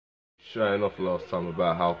showing off last time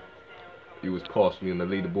about how he was past me in the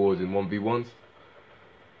leaderboards in 1v1s.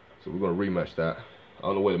 So we're going to rematch that. I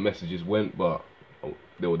don't know where the messages went, but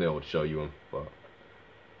they were there, I would show you them. But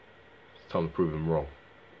it's time to prove him wrong.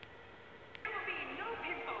 There will be no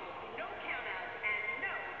pinfalls, no countouts, and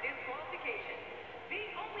no disqualifications. The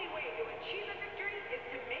only way to achieve a victory is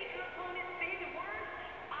to make your opponent say the words,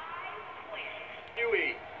 I quit.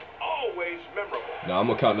 UE, always memorable. Now I'm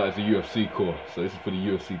going to count that as a UFC call, so this is for the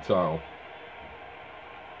UFC title.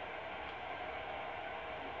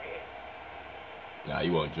 Nah,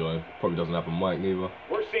 you won't join. Probably doesn't have a mic neither.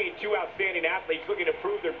 We're seeing two outstanding athletes looking to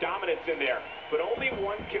prove their dominance in there, but only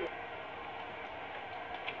one can.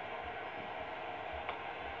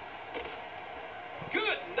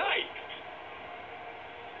 Good night.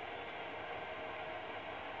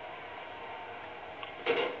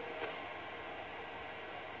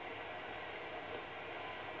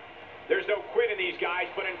 There's no quit in these guys,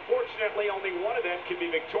 but unfortunately only one of them can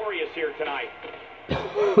be victorious here tonight.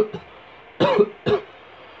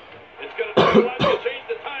 It's going to take a lot to change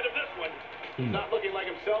the tide of this one. He's not looking like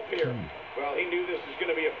himself here. Well, he knew this was going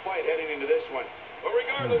to be a fight heading into this one. But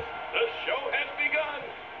regardless, the show has begun.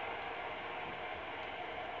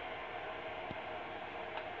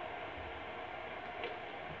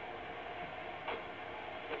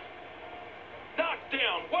 Knocked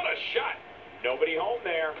down. What a shot. Nobody home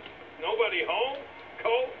there. Nobody home?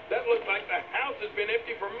 Cole, that looks like the house has been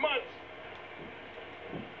empty for months.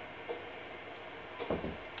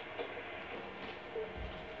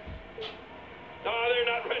 Oh,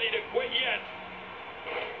 they're not ready to quit yet.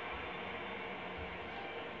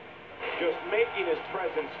 Just making his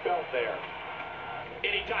presence felt there.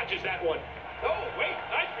 And he dodges that one. Oh, wait,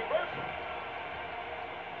 nice reversal.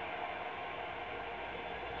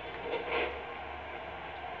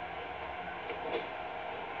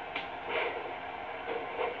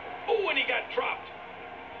 Oh, and he got dropped.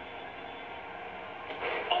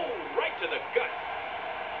 Oh, right to the gut.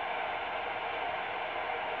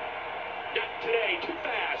 Not today, too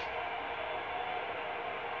fast.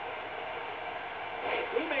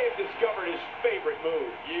 We may have discovered his favorite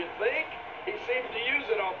move. You think? He seems to use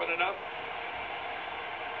it often enough.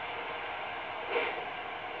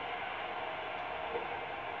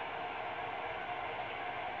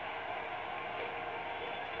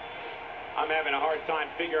 I'm having a hard time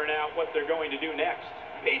figuring out what they're going to do next.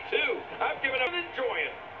 Me too. I've given up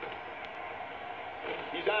enjoying.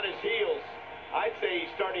 He's on his heels. I'd say he's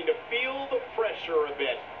starting to feel the pressure a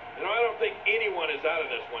bit. You know, I don't think anyone is out of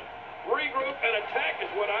this one. Regroup and attack is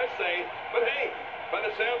what I say. But hey, by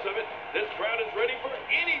the sounds of it, this crowd is ready for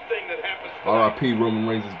anything that happens tonight. R.I.P. Roman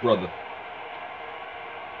Reigns' brother,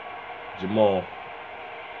 Jamal.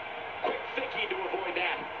 Quick thinking to avoid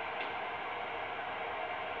that.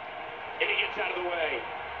 And he gets out of the way.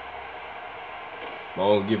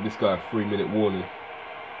 I'm gonna give this guy a 3-minute warning.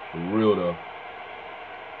 For real though.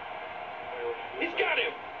 He's got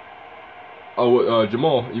him. Oh,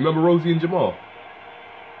 Jamal. You remember Rosie and Jamal?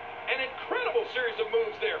 An incredible series of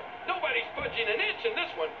moves there. Nobody's budging an inch in this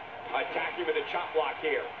one. Attacking with a chop block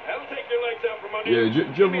here. That'll take your legs out from under. Yeah,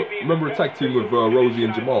 do you remember a tag team with Rosie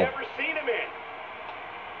and Jamal? Never seen him in.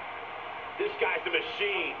 This guy's a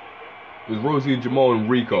machine. It was Rosie and Jamal and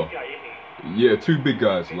Rico. Yeah, two big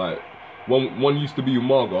guys. Like one used to be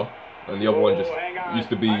Umaga, and the other one just used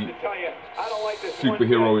to be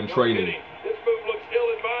superhero in training. This move looks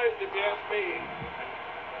ill-advised, if you ask me.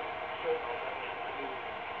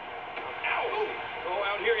 Ow! Oh,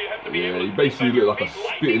 out here you have to be able to. Yeah, he basically looked like a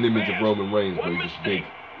spitting image of Roman Reigns, but he's just big.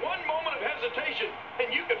 One moment of hesitation,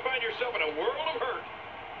 and you can find yourself in a world of hurt.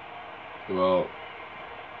 Well,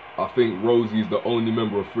 I think Rosie's the only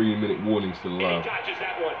member of 3-minute warnings still alive. He dodges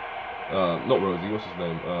that one. Not Rosie, what's his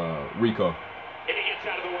name? Rico. And he gets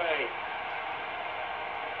out of the way.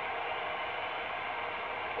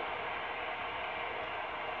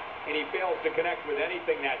 And he fails to connect with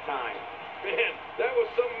anything that time. Man, that was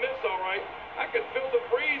some miss, all right. I could feel the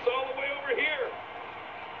breeze all the way over here.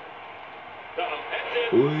 That's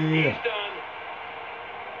it. Oh, yeah. He's done.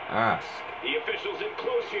 Ask. The official's in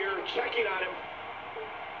close here, checking on him.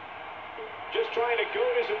 Just trying to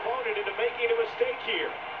goad his opponent into making a mistake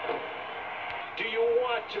here. Do you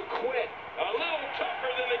want to quit? A little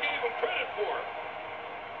tougher than they gave him credit for.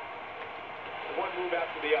 One move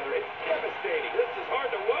after the other. It's devastating. This is hard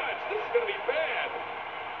to watch. This is going to be bad.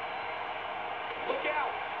 Look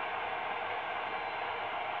out.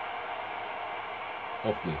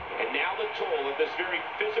 Off me. And now the toll of this very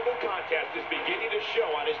physical contest is beginning to show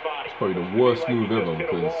on his body. It's probably the worst move ever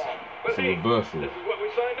because it's a hey, reversal. This is what we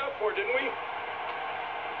signed up for, didn't we?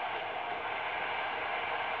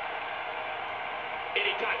 And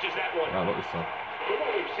he dodges that one. Nah, not this time. From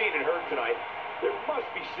what we've seen and heard tonight, there must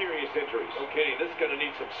be serious injuries. Okay, this is going to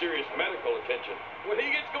need some serious medical attention. When he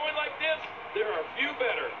gets going like this, there are few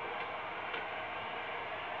better.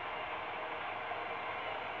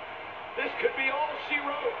 This could be all she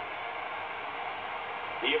wrote.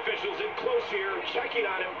 The officials in close here, checking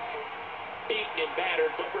on him. Beaten and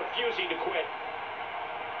battered, but refusing to quit.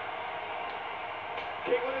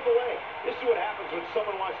 Can't let him away. This is what happens when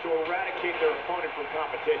someone wants to eradicate their opponent from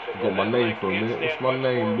competition. Got my name for a minute. What's my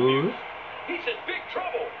name, dude? He's in big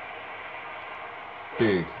trouble.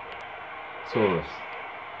 Big Taurus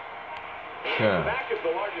Cam. The back is the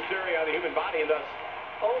largest area on the human body and thus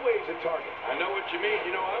always a target. I know what you mean.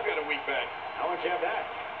 You know, I've got a weak back. How much you have that?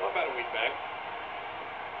 Well, about a weak back.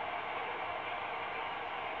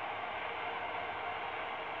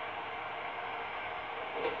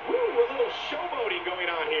 Woo, a little showboating going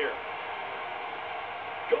on here.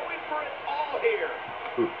 Going for it all here.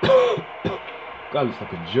 Guy looks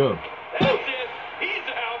like a germ. That's it. He's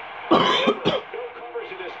out. No covers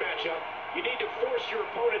in this matchup. You need to force your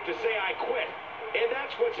opponent to say, I quit. And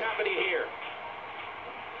that's what's happening here.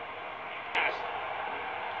 Yes.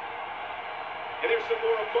 And there's some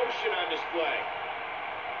more emotion on display.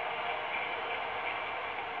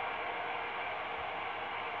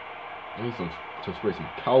 I need to spray some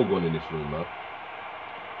Calgon in this room, man.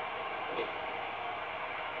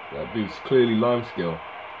 That dude's clearly lime scale.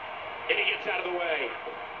 And he gets out of the way.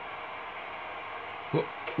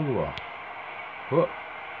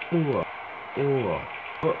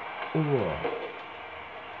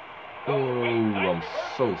 Oh, I'm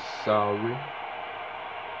so sorry.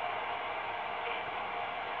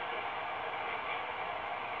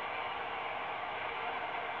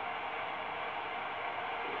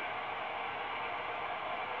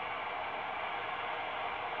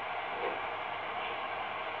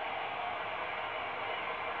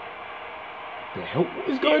 The hell? What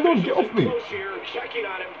is going on? Get off me! Here, checking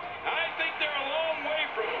on him. I think they're a long way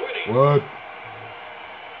from quitting. What?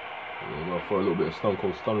 Yeah, gonna throw a little bit of Stone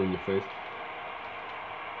Cold Stunner in your face.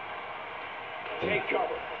 Take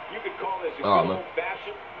cover. You could call this a man.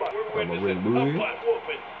 old-fashioned, but we're win, witnessing a butt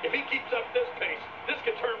whooping. If he keeps up this pace, this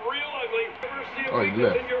could turn real ugly. Ever see a Oh, he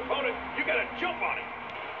weakness left. in your